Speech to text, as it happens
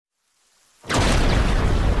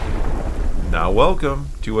Now welcome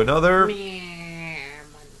to another Monday.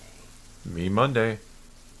 Monday,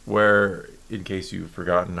 where, in case you've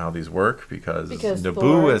forgotten how these work, because Naboo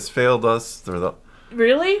Thor has failed us through the...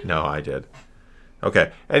 Really? No, I did.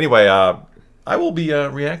 Okay, anyway, I will be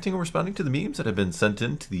reacting and responding to the memes that have been sent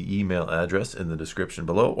in to the email address in the description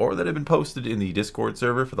below, or that have been posted in the Discord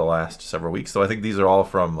server for the last several weeks. So I think these are all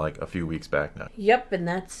from like a few weeks back now. Yep, and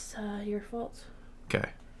that's your fault. Okay.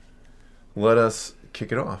 Let us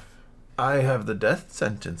kick it off. I have the death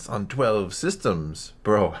sentence on 12 systems.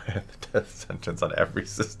 Bro, I have the death sentence on every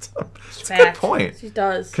system. That's a good point. He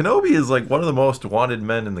does. Kenobi is like one of the most wanted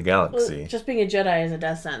men in the galaxy. Well, just being a Jedi is a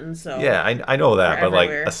death sentence, so... Yeah, I know that, but like,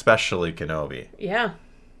 everywhere. especially Kenobi. Yeah.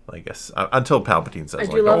 I guess, until Palpatine says,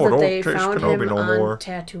 I do love that they trace found Kenobi him no on more.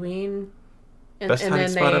 Tatooine. And, Best hiding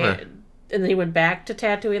spot ever. And then he went back to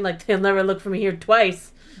Tatooine, like, they'll never look for me here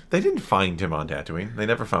twice. They didn't find him on Tatooine. They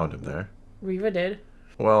never found him there. Reva did.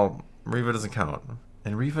 Well, Reva doesn't count.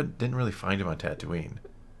 And Reva didn't really find him on Tatooine.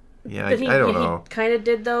 Yeah, But I don't know. He kind of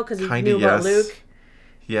did, though, because he Kinda, knew about yes. Luke.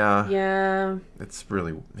 Yeah. Yeah. It's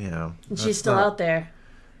really, yeah. And she's still out there.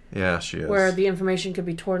 Yeah, she is. Where the information could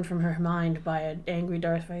be torn from her mind by an angry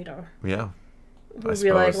Darth Vader. Yeah. Who'd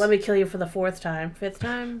be like, let me kill you for the 4th time. 5th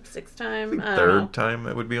time? 6th time? I don't know. 3rd time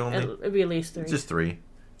it would be only? It'd be at least 3. Just 3.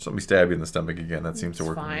 So let me stab you in the stomach again. That seems to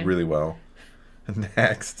work fine. really well.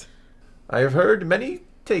 Next. I have heard many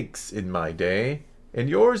takes in my day, and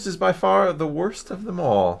yours is by far the worst of them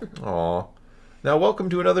all. Aw. Now welcome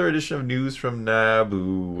to another edition of News from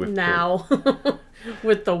Naboo.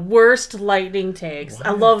 With the worst lightning takes. What?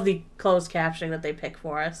 I love the closed captioning that they pick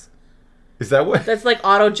for us. Is that what? That's like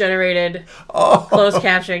auto-generated closed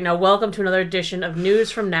captioning. Now welcome to another edition of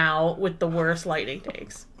News from Now with the worst lightning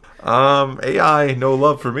takes. AI, no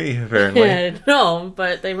love for me, apparently. Yeah, no,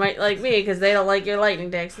 but they might like me because they don't like your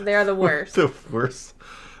lightning takes. They're the worst. The worst.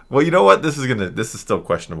 Well, you know what? This is still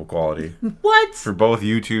questionable quality. What? For both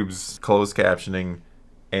YouTube's closed captioning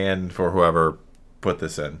and for whoever put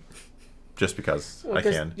this in. Just because I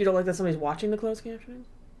can. You don't like that somebody's watching the closed captioning?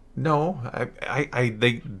 No,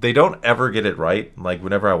 they don't ever get it right. Like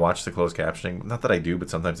whenever I watch the closed captioning, not that I do, but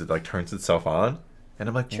sometimes it like turns itself on, and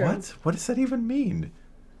I'm like, True. what? What does that even mean?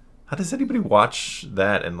 How does anybody watch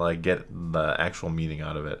that and like get the actual meaning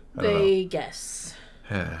out of it? I don't They guess.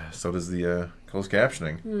 So does the closed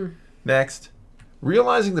captioning. Next,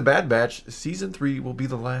 realizing the Bad Batch season 3 will be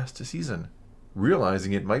the last season.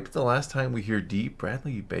 Realizing it might be the last time we hear D.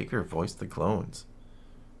 Bradley Baker voice the clones.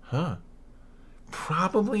 Huh.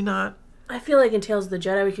 Probably not. I feel like in Tales of the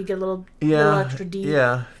Jedi we could get a little extra deep.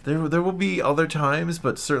 Yeah, there will be other times,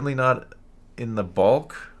 but certainly not in the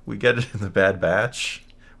bulk. We get it in the Bad Batch,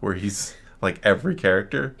 where he's like every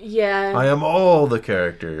character. Yeah. I am all the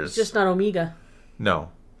characters. It's just not Omega.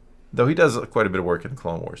 No. Though he does quite a bit of work in the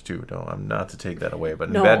Clone Wars too. No, I'm not to take that away, but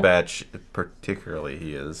in No. Bad Batch particularly,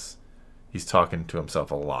 he's talking to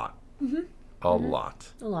himself a lot. A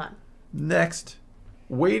lot. A lot. Next,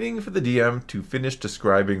 waiting for the DM to finish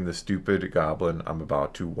describing the stupid goblin I'm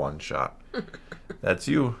about to one-shot. That's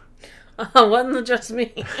you. Wasn't it just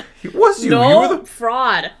me? It was you. No, You were the...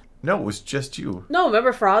 Fraud. No, it was just you. No,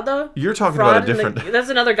 remember Fraud, though? You're talking Fraud about a different... that's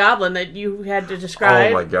another goblin that you had to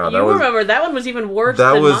describe. Oh my god. You remember, that one was even worse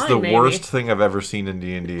than That was mine, the maybe. worst thing I've ever seen in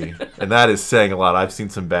D&D. And that is saying a lot. I've seen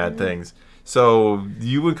some bad things. So,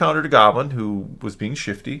 you encountered a goblin who was being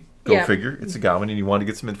shifty. Go figure. It's a goblin, and you wanted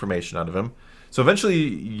to get some information out of him. So, eventually,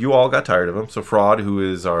 you all got tired of him. So, Fraud, who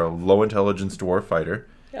is our low-intelligence dwarf fighter...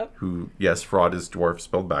 Yep. Who, yes, Fraud is dwarf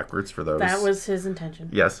spelled backwards for those. That was his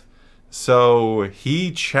intention. Yes. So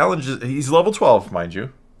he challenges, he's level 12, mind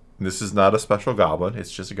you. This is not a special goblin,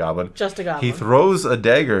 it's just a goblin. Just a goblin. He throws a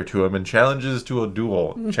dagger to him and challenges him to a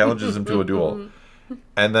duel.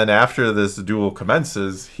 And then after this duel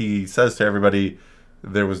commences, he says to everybody,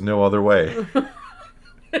 there was no other way.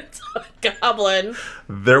 It's a goblin.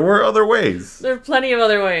 There were other ways. There are plenty of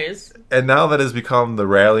other ways. And now that has become the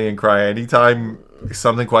rallying cry. Anytime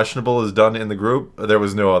something questionable is done in the group, there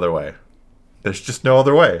was no other way. There's just no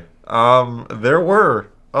other way. There were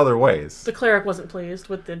other ways. The cleric wasn't pleased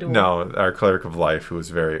with the duel. No, our cleric of life,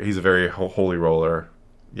 he's a very holy roller.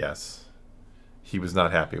 Yes. He was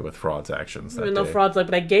not happy with Fraud's actions that Even though day. Fraud's like,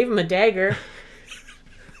 but I gave him a dagger.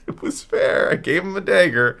 It was fair. I gave him a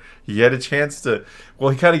dagger. He had a chance to...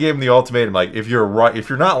 Well, he kind of gave him the ultimatum, like, if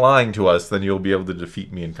you're not lying to us, then you'll be able to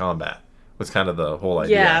defeat me in combat. Was kind of the whole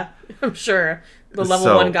idea. Yeah, I'm sure. The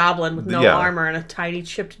level 1 goblin with no armor and a tiny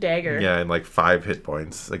chipped dagger. Yeah, and like 5 hit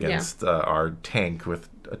points against our tank with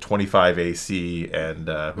a 25 AC and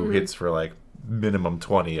who hits for like minimum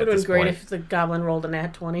 20 at this point. It would have been great if the goblin rolled a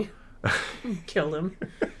nat 20. Killed him.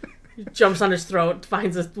 Jumps on his throat,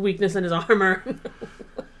 finds a weakness in his armor.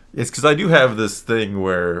 It's because I do have this thing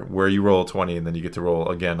where you roll a 20 and then you get to roll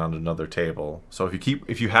again on another table. So if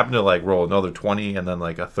you happen to like roll another 20 and then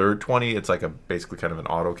like a third 20, it's like a basically kind of an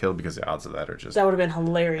auto kill because the odds of that are just that would have been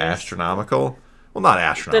hilarious. Astronomical. Well, not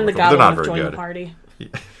astronomical. Then the But they're not goblin very joined good. the party.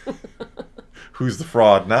 Who's the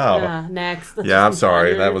fraud now? Yeah, next. Yeah, I'm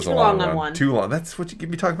sorry. That was too a long on one. one. Too long. That's what you get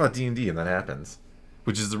me talking about D&D and that happens.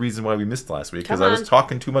 Which is the reason why we missed last week, because Come I was on.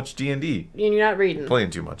 talking too much D&D. And you're not reading. Playing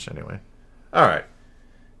too much, anyway. All right.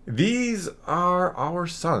 These are our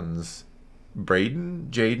sons. Braden,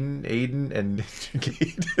 Jaden, Aiden, and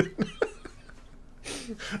Gaden.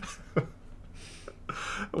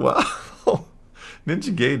 Wow.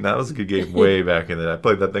 Ninja Gaiden, that was a good game way back in the day. I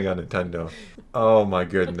played that thing on Nintendo. Oh, my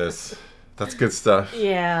goodness. That's good stuff.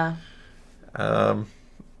 Yeah.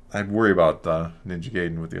 I'd worry about Ninja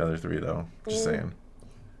Gaiden with the other three, though. Just saying.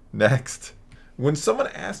 Next. When someone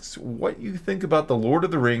asks what you think about The Lord of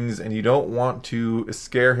the Rings and you don't want to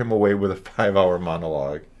scare him away with a 5-hour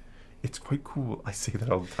monologue, it's quite cool. I say that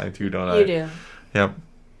all the time, too, don't I? You do. Yep.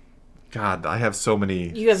 God, I have so many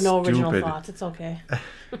You have no original thoughts. It's okay.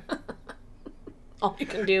 All you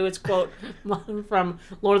can do is quote from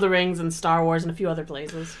Lord of the Rings and Star Wars and a few other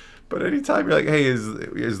places. But anytime you're like, hey,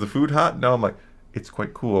 is the food hot? No, I'm like, it's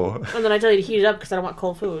quite cool. And then I tell you to heat it up because I don't want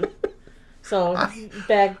cold food. So,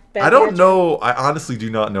 bag I don't know. I honestly do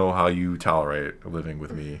not know how you tolerate living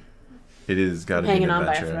with me. It is got to be an hanging on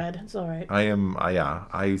by a adventure. thread. It's all right.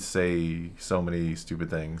 I say so many stupid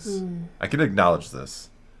things. I can acknowledge this.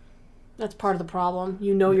 That's part of the problem.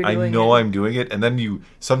 You know you're doing it. I know I'm doing it, and then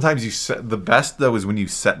sometimes you set the best though is when you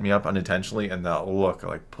set me up unintentionally, and that look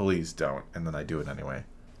like please don't, and then I do it anyway,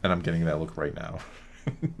 and I'm getting that look right now.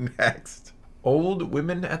 Next, old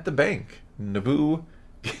women at the bank. Naboo.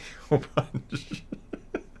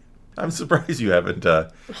 I'm surprised you haven't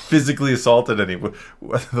physically assaulted anyone.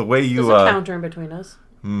 The way you There's a counter in between us.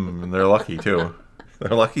 And they're lucky too.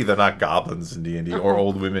 They're lucky they're not goblins in D&D or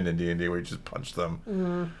old women in D&D where you just punch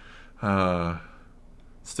them.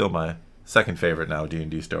 Still my second favorite now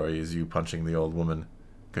D&D story is you punching the old woman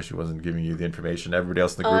because she wasn't giving you the information. Everybody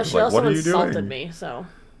else in the group was like, "What are you doing?" She also insulted me, so.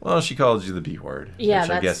 Well, she called you the B word. Yeah, which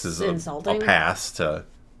that's I guess is insulting. a pass to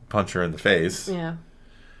punch her in the face. Yeah,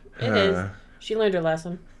 it is. She learned her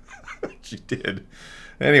lesson. She did.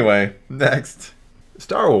 Anyway, next.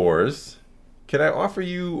 Star Wars. Can I offer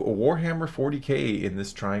you a Warhammer 40k in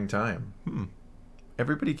this trying time?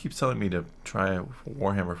 Everybody keeps telling me to try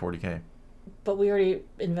Warhammer 40k. But we already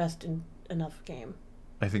invest in enough game.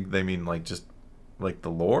 I think they mean like just like the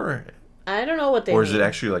lore. I don't know what they mean. Or is it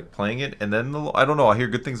actually like playing it and then I don't know. I hear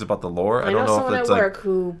good things about the lore. I don't know someone if it's at work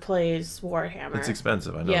who plays Warhammer. It's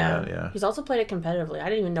expensive. I know that. Yeah. He's also played it competitively. I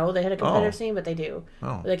didn't even know they had a competitive scene, but they do.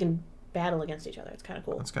 Oh. They can battle against each other. It's kind of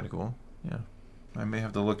cool. That's kind of cool. Yeah. I may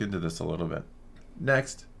have to look into this a little bit.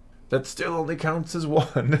 Next. That still only counts as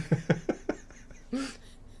one.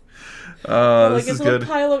 This is good. A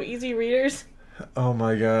pile of easy readers. Oh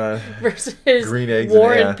my god. Versus Green Eggs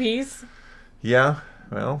War and and Peace. Yeah.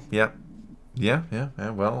 Well, yeah. Yeah.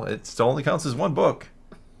 Well, it still only counts as one book.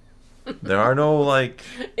 There are no like.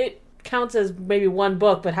 It counts as maybe one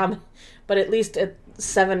book, but but at least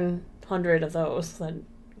 700 of those that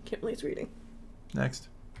Kimberly's reading. Next,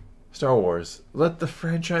 Star Wars. Let the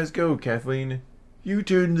franchise go, Kathleen. You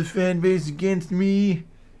turned the fan base against me.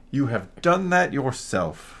 You have done that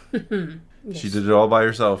yourself. Yes. She did it all by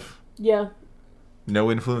herself. Yeah.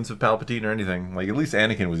 No influence of Palpatine or anything. Like, at least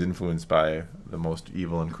Anakin was influenced by the most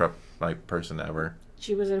evil and corrupt person ever.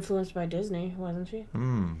 She was influenced by Disney, wasn't she?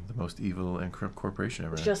 The most evil and corrupt corporation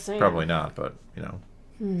ever. Just saying. Probably not, but,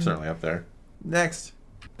 certainly up there. Next.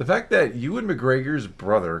 The fact that Ewan McGregor's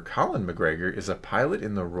brother, Colin McGregor, is a pilot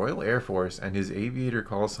in the Royal Air Force and his aviator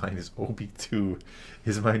call sign is Obi-2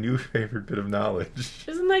 is my new favorite bit of knowledge.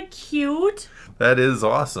 Isn't that cute? That is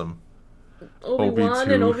awesome.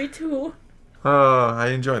 Obi-Wan and Obi-2. I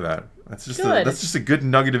enjoy that. That's just a good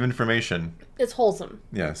nugget of information. It's wholesome.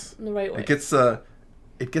 Yes. In the right way. It gets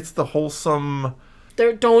the wholesome.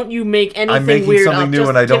 Don't you make anything I'm making weird something up. new Just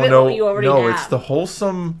and I don't know. No, it's the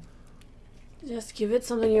wholesome. Just give it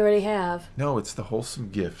something you already have. No, it's the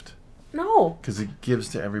wholesome gift. No. Because it gives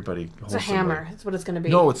to everybody. It's a hammer. That's what it's going to be.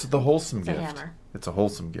 No, it's the wholesome gift. It's a hammer. It's a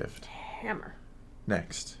wholesome gift. Hammer.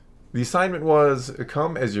 Next. The assignment was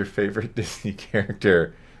come as your favorite Disney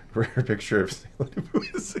character. Rare picture of Sailor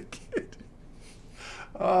Naboo as a kid.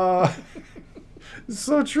 It's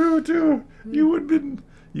so true too. You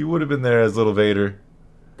would have been there as little Vader.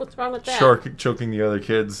 What's wrong with that? Choking the other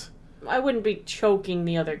kids. I wouldn't be choking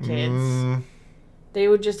the other kids. They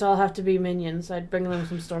would just all have to be minions. I'd bring them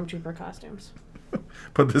some stormtrooper costumes.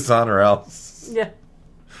 Put this on or else. Yeah.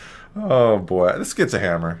 Oh, boy. This gets a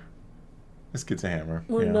hammer. This gets a hammer.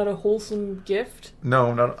 Well, not a wholesome gift?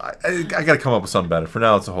 No. I got to come up with something better. For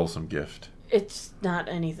now, it's a wholesome gift. It's not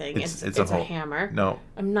anything. It's a hammer. No.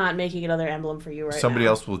 I'm not making another emblem for you Somebody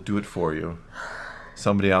now. else will do it for you.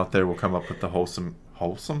 Somebody out there will come up with the wholesome.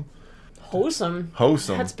 Wholesome?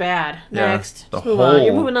 Wholesome. That's bad. Yeah, Next. Let's move on.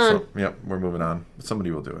 You're moving on. Yep, we're moving on.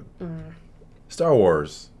 Somebody will do it. Star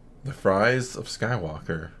Wars. The Fries of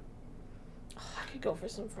Skywalker. Oh, I could go for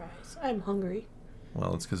some fries. I'm hungry.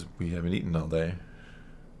 Well, it's because we haven't eaten all day.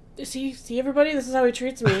 See, everybody? This is how he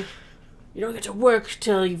treats me. You don't get to work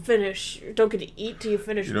till you finish. You don't get to eat till you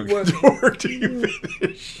finish working. You don't get to work till you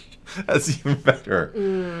finish. That's even better.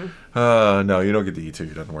 No, you don't get to eat till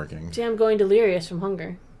you're done working. See, I'm going delirious from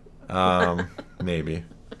hunger. Maybe.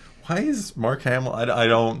 Why is Mark Hamill? I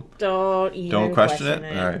don't. Don't question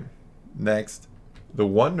it. All right. Next, the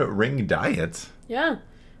One Ring Diet. Yeah,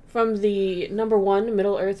 from the #1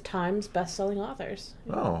 Middle Earth Times best-selling authors.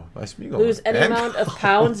 Oh, by Smeagol. Lose any amount of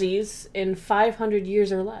poundsies in 500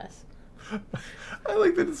 years or less. I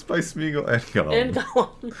like that it's by Smeagol and Gollum. And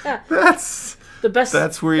Gollum. Yeah. That's the best.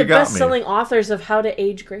 That's where you got me. The best-selling authors of How to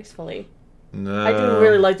Age Gracefully. No. I do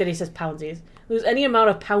really like that he says poundsies. Lose any amount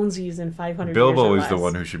of poundsies in 500 years or less. Bilbo is the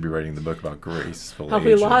one who should be writing the book about graceful How aging.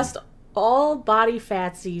 we lost all body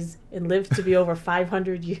fatsies and lived to be over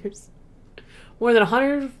 500 years. More than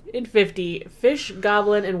 150 fish,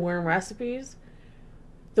 goblin, and worm recipes.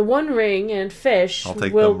 The One Ring and fish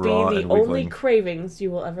will be the only cravings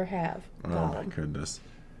you will ever have. Oh my goodness.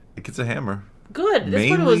 It gets a hammer. Good. This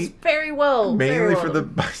one was very well. Mainly for the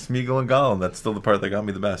Smeagol and Gollum. That's still the part that got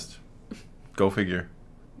me the best. Go figure.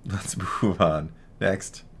 Let's move on.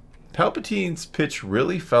 Next. Palpatine's pitch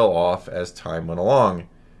really fell off as time went along.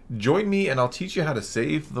 Join me and I'll teach you how to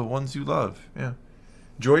save the ones you love. Yeah.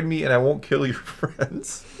 Join me and I won't kill your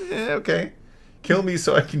friends. Yeah, okay. Kill me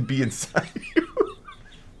so I can be inside you.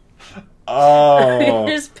 Oh.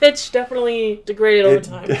 His pitch definitely degraded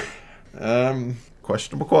over time.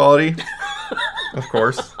 Questionable quality. Of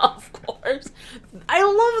course. Of course. I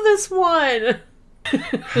love this one.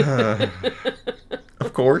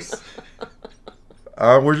 Of course.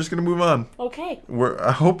 We're just gonna move on. Okay.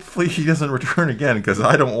 Hopefully he doesn't return again because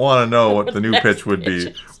I don't want to know what the new pitch would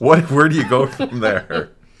be. Where do you go from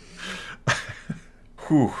there?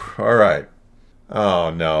 Whew. All right.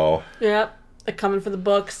 Oh no. Yep. They're coming for the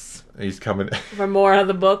books. He's coming for more of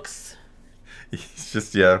the books. He's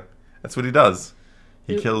just that's what he does.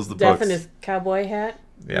 He kills the books. In his cowboy hat.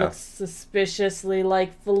 Yeah. Looks suspiciously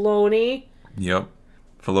like Filoni. Yep.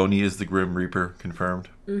 Filoni is the Grim Reaper, confirmed.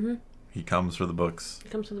 Mm-hmm. He comes for the books. He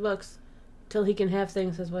comes for the books. Till he can have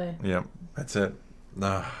things his way. Yep. That's it.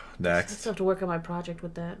 Next. I still have to work on my project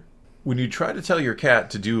with that. When you try to tell your cat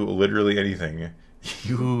to do literally anything,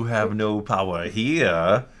 you have no power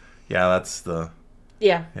here. Yeah, that's the...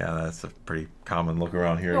 Yeah. Yeah, that's a pretty common look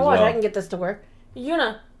around here as watch, well. I can get this to work.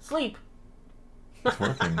 Yuna, sleep. It's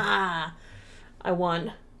working. I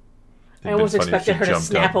won. I almost expected her to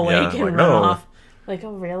snap awake and run off. Like,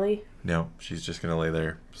 oh, really? No, she's just going to lay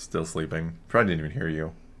there, still sleeping. Probably didn't even hear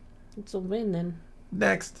you. It's a win, then.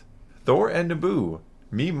 Next. Thor and Naboo.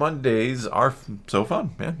 Me Mondays are so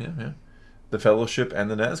fun. Yeah. The Fellowship and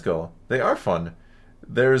the Nazgul. They are fun.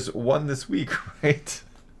 There's one this week, right?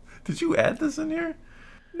 Did you add this in here?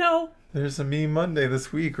 No. There's a Me Monday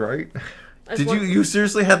this week, right? Did you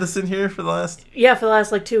seriously have this in here for the last... Yeah, for the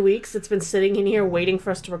last, 2 weeks. It's been sitting in here waiting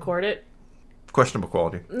for us to record it. Questionable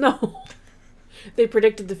quality. No. They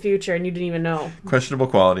predicted the future and you didn't even know. Questionable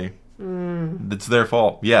quality. It's their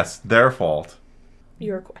fault. Yes, their fault.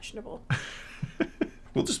 You're questionable.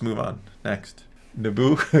 We'll just move on. Next.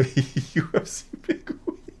 Naboo UFC Big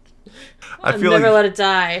Week. I feel never let it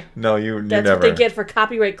die. No, you That's never. What they get for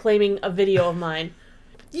copyright claiming a video of mine.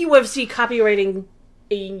 UFC copywriting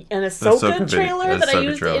an Ahsoka trailer that I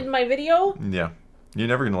used in my video? Yeah. You're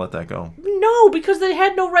never going to let that go. No, because they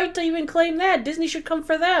had no right to even claim that. Disney should come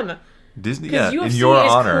for them. Disney, UFC in your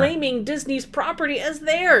honor. Claiming Disney's property as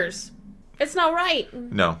theirs. It's not right.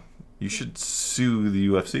 No. You should sue the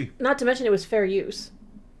UFC. Not to mention it was fair use.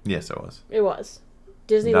 Yes, it was. It was.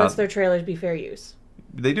 Disney lets their trailers be fair use.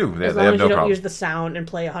 They do. As long as you don't use the sound and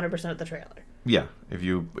play 100% of the trailer. Yeah, if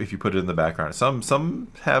you put it in the background.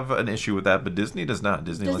 Some have an issue with that, but Disney does not.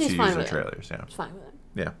 Disney lets you use their trailers. Yeah, it's fine with it.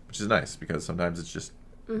 Yeah, which is nice because sometimes it's just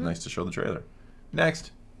nice to show the trailer.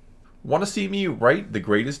 Next, want to see me write the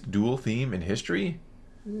greatest duel theme in history?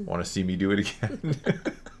 Want to see me do it again?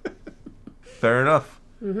 Fair enough.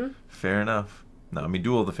 Fair enough. No, I mean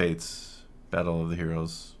Duel of the Fates, Battle of the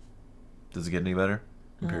Heroes. Does it get any better?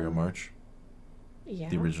 Imperial March. Yeah.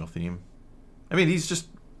 The original theme. I mean, he's just...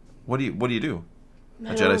 What do you do?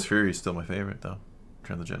 A Jedi's Fury is still my favorite, though.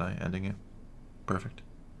 Return of the Jedi, ending it. Perfect.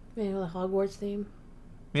 Maybe the Hogwarts theme.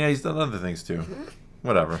 Yeah, he's done other things, too.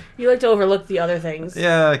 Whatever. You like to overlook the other things.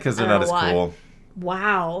 Yeah, because they're not as cool.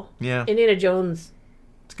 Wow. Yeah. Indiana Jones.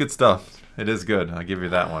 It's good stuff. It is good. I'll give you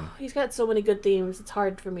that one. He's got so many good themes. It's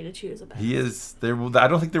hard for me to choose a best. He is. I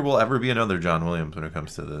don't think there will ever be another John Williams when it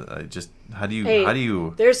comes to the... how do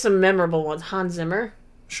you... There's some memorable ones. Hans Zimmer.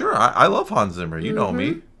 Sure, I love Hans Zimmer. You know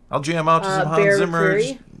me. I'll jam out to some Hans Zimmer.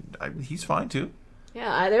 He's fine, too. Yeah,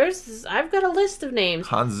 I've got a list of names.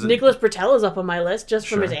 Nicholas is up on my list just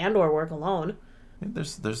from his Andor work alone. Yeah,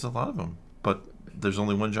 there's a lot of them, but there's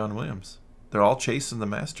only one John Williams. They're all chasing the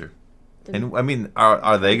master. And I mean,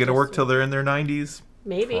 are they going to work till they're in their 90s?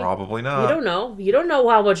 Maybe. Probably not. You don't know. You don't know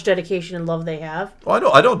how much dedication and love they have.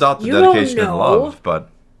 Well, I don't doubt the dedication and love, but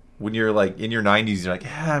when you're like in your 90s, you're like,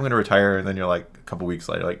 yeah, I'm going to retire, and then you're like a couple weeks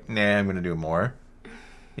later, like, nah, I'm going to do more.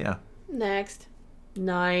 Yeah. Next.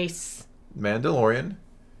 Nice. Mandalorian.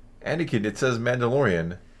 Anakin, it says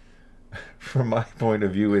Mandalorian. From my point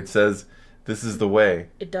of view, it says, this is the way.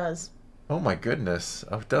 It does. Oh my goodness.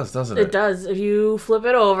 Oh, it does, doesn't it? It does. If you flip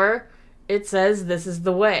it over, it says this is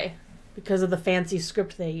the way. Because of the fancy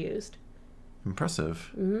script they used.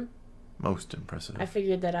 Impressive. Mm-hmm. Most impressive. I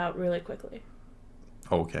figured that out really quickly.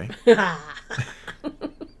 Okay.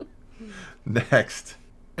 Next.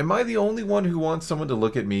 Am I the only one who wants someone to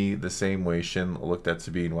look at me the same way Shin looked at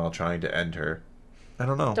Sabine while trying to end her? I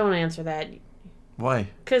don't know. Don't answer that. Why?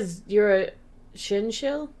 Because you're a Shin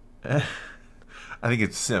shill? I think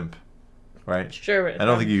it's simp. Right? Sure. I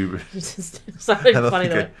don't think you... It sounded funny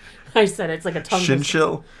the way I said it. It's like a tongue. Shin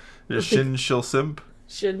shill? Shin shill simp?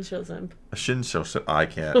 Shin shill simp. A shin shill simp. I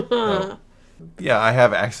can't. No. Yeah, I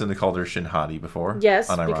have accidentally called her Shin Hati before. Yes,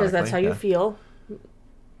 because that's how you feel.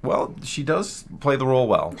 Well, she does play the role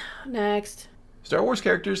well. Next. Star Wars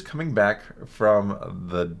characters coming back from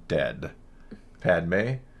the dead.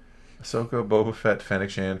 Padme, Ahsoka, Boba Fett, Fennec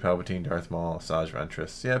Shand, Palpatine, Darth Maul, Asajj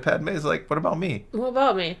Ventress. Yeah, Padme's like, what about me? What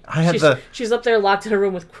about me? She's up there locked in a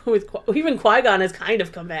room with even Qui-Gon has kind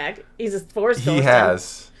of come back. He's a Force ghost. He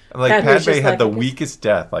has. Like, Padme had the weakest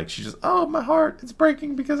death. Like, she's just, oh, my heart, it's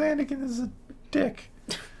breaking because Anakin is a dick.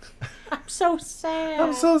 I'm so sad.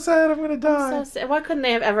 I'm so sad I'm going to die. I'm so sad. Why couldn't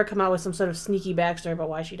they have ever come out with some sort of sneaky backstory about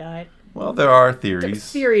why she died? Well, there are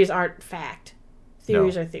theories. Theories aren't fact.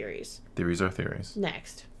 Theories are theories. Theories are theories.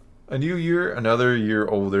 Next. A new year, another year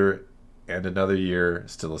older, and another year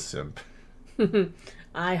still a simp.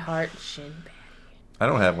 I heart Shin Patty. I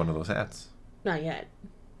don't have one of those hats. Not yet.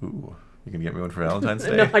 Ooh. You can get me one for Valentine's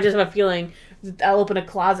Day? No, I just have a feeling I'll open a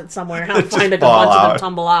closet somewhere and I'll find like a bunch of them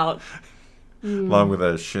tumble out. Along with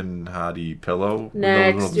a Shin Hati pillow.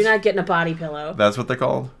 Next, you're not getting a body pillow. That's what they're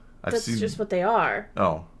called? That's just what they are.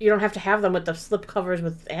 Oh. You don't have to have them with the slip covers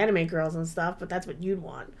with anime girls and stuff, but that's what you'd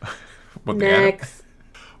want. Next.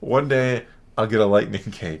 One day, I'll get a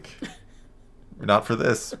lightning cake. Not for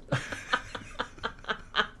this.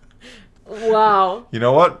 Wow. You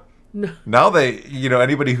know what? No. Now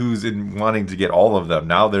anybody who's in wanting to get all of them,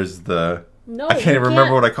 now there's the... No, I can't even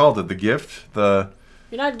remember what I called it. The gift?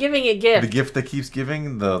 You're not giving a gift. The gift that keeps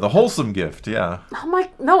giving? The wholesome gift, yeah. Oh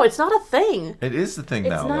no, it's not a thing. It is the thing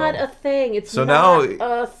now, It's not a thing. It's so not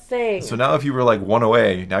a thing. So now if you were like one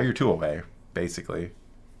away, now you're two away, basically.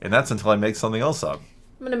 And that's until I make something else up.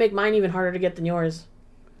 I'm going to make mine even harder to get than yours.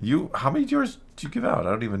 How many of yours do you give out?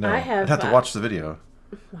 I don't even know. I'd have to watch the video.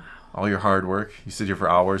 Wow. All your hard work. You sit here for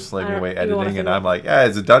hours slaving away editing, and I'm like,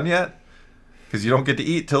 is it done yet? Because you don't get to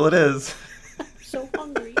eat till it is. I'm so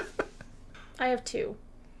hungry. I have two.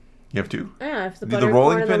 You have two? Yeah, I have the butter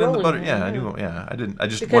rolling pin and the butter. Pin, Yeah, I knew. Yeah, I didn't. I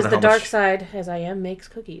just because the dark side, as I am, makes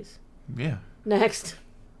cookies. Yeah. Next.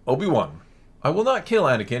 Obi-Wan. I will not kill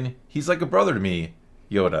Anakin. He's like a brother to me.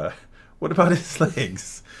 Yoda. What about his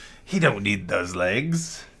legs? He don't need those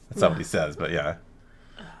legs. That's not what he says, but yeah.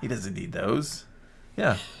 He doesn't need those.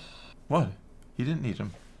 Yeah. What? He didn't need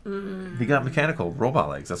them. He got mechanical robot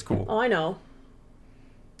legs. That's cool. Oh, I know.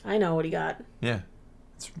 I know what he got. Yeah.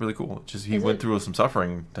 It's really cool. Just he went through some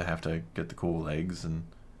suffering to have to get the cool legs and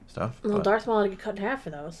stuff. Well, Darth Maul had to get cut in half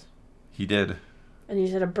for those. He did. And he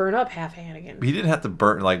had to burn up half Anakin. He didn't have to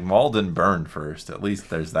burn. Like, Maul didn't burn first. At least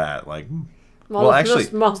there's that. Like, actually,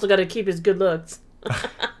 Maul still got to keep his good looks.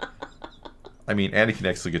 I mean, Anakin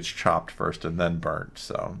actually gets chopped first and then burnt.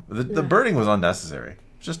 So the burning was unnecessary.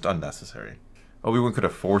 Just unnecessary. Obi-Wan could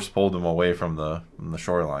have force-pulled him away from the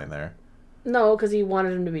shoreline there. No, because he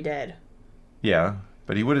wanted him to be dead. Yeah,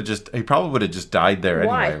 but he probably would have just died there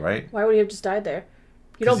anyway, right? Why would he have just died there?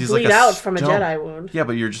 You don't bleed out from a Jedi wound. Yeah,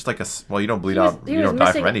 but you're just like you don't bleed out. You don't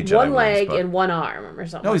die from any Jedi wounds. One leg and one arm or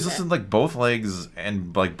something. No, he's missing like both legs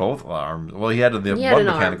and like both arms. Well, he had one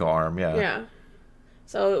mechanical arm. Yeah. Yeah.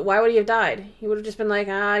 So why would he have died? He would have just been like,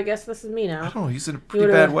 I guess this is me now. I don't know. He's in a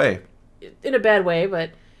pretty bad way. In a bad way,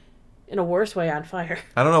 but in a worse way on fire.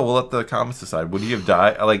 I don't know. We'll let the comments decide. Would he have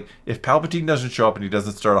died? Like, if Palpatine doesn't show up and he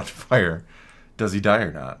doesn't start on fire, does he die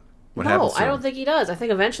or not? What happens to him? I don't think he does. I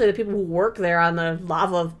think eventually the people who work there on the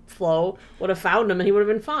lava flow would have found him and he would have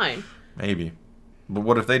been fine. Maybe. But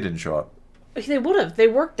what if they didn't show up? They would have. They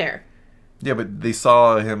worked there. Yeah, but they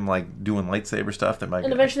saw him, like, doing lightsaber stuff. And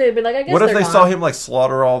eventually they'd be like, I guess what if they gone. saw him, like,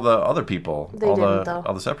 slaughter all the other people? They didn't, though.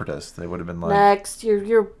 All the separatists. They would have been like... Next.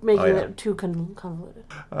 You're making it too convoluted.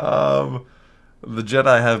 The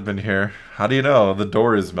Jedi have been here. How do you know? The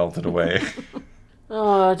door is melted away.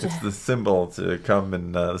 It's the symbol to come,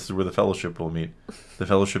 and this is where the Fellowship will meet. The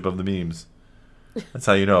Fellowship of the Memes. That's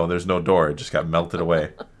how you know there's no door. It just got melted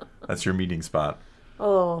away. That's your meeting spot.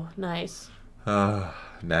 Oh, nice.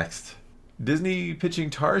 Next. Disney pitching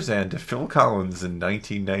Tarzan to Phil Collins in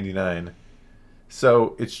 1999.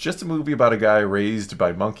 So, it's just a movie about a guy raised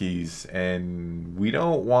by monkeys, and we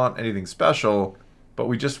don't want anything special, but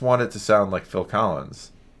we just want it to sound like Phil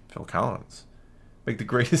Collins. Phil Collins. Make the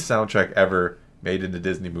greatest soundtrack ever made in a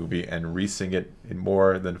Disney movie and re-sing it in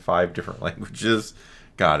more than 5 different languages.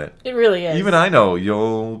 Got it. It really is. Even I know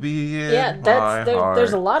You'll Be in My Heart.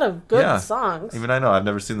 There's a lot of good songs. Even I know. I've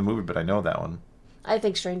never seen the movie, but I know that one. I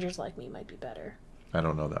think Strangers Like Me might be better. I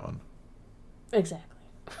don't know that one. Exactly.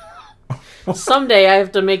 Someday I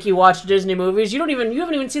have to make you watch Disney movies. You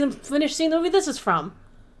haven't even finished seeing the movie this is from.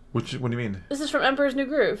 What do you mean? This is from Emperor's New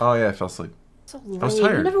Groove. Oh yeah, I fell asleep. So lame. I was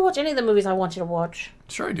tired. You never watch any of the movies I want you to watch.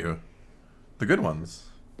 Sure I do. The good ones.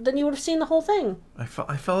 Then you would have seen the whole thing. I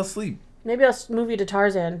fell asleep. Maybe I'll move you to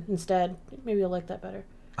Tarzan instead. Maybe you'll like that better.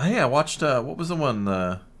 Oh, yeah, I watched, what was the one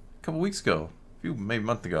a couple weeks ago? Maybe a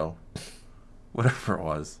month ago. Whatever it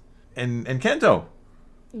was. Encanto.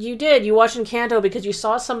 You did. You watched Encanto because you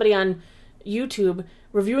saw somebody on YouTube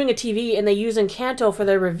reviewing a TV and they use Encanto for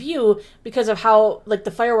their review because of how, like,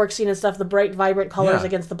 the fireworks scene and stuff, the bright, vibrant colors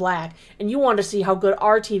against the black. And you wanted to see how good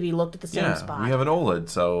our TV looked at the same spot. We have an OLED,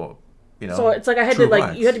 so, you know. So it's like you had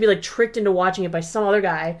to be, like, tricked into watching it by some other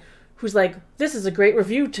guy who's like, this is a great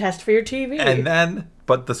review test for your TV. And then,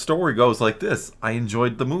 but the story goes like this. I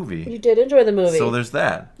enjoyed the movie. You did enjoy the movie. So there's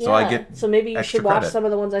that. Yeah. So I get So maybe you should watch credit. some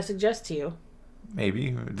of the ones I suggest to you. Maybe.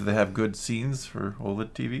 Do they have good scenes for OLED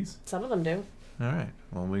TVs? Some of them do. All right.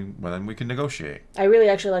 Well, then we can negotiate. I really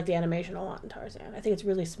actually like the animation a lot in Tarzan. I think it's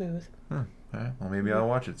really smooth. All right. Well, maybe I'll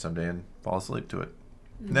watch it someday and fall asleep to it.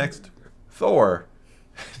 Next, Thor.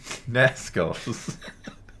 Nascos.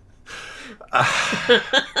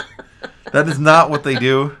 That is not what they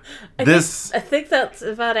do. I think that's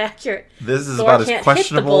about accurate. This is Thor about as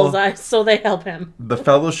questionable. Hit the bullseye, so they help him. The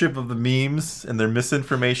Fellowship of the Memes and their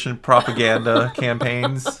misinformation propaganda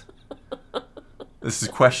campaigns. This is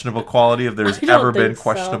questionable quality if there's ever been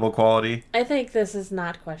questionable quality. I think this is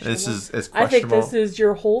not questionable. This is as questionable. I think this is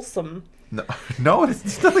your wholesome. No,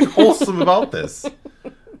 there's nothing wholesome about this.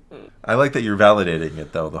 I like that you're validating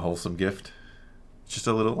it, though, the wholesome gift. It's just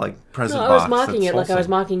a little, like, present box. No, I was mocking it like I was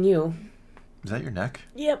mocking you. Is that your neck?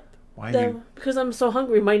 Yep. Why because I'm so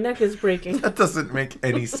hungry, my neck is breaking. That doesn't make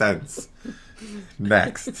any sense.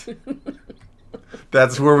 Next.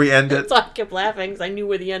 That's where we end it. So I kept laughing because I knew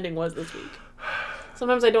where the ending was this week.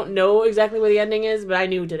 Sometimes I don't know exactly where the ending is, but I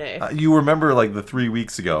knew today. You remember, like, the 3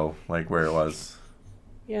 weeks ago, like, where it was.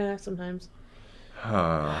 Yeah, sometimes.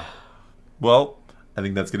 Well, I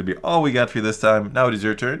think that's going to be all we got for you this time. Now it is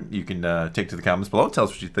your turn. You can take to the comments below. Tell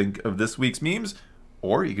us what you think of this week's memes.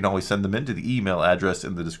 Or you can always send them in to the email address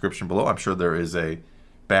in the description below. I'm sure there is a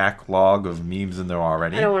backlog of memes in there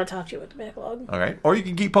already. I don't want to talk to you about the backlog. All right. Or you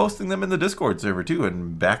can keep posting them in the Discord server, too,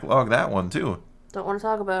 and backlog that one, too. Don't want to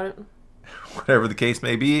talk about it. Whatever the case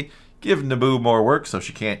may be, give Naboo more work so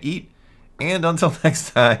she can't eat. And until next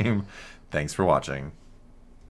time, thanks for watching.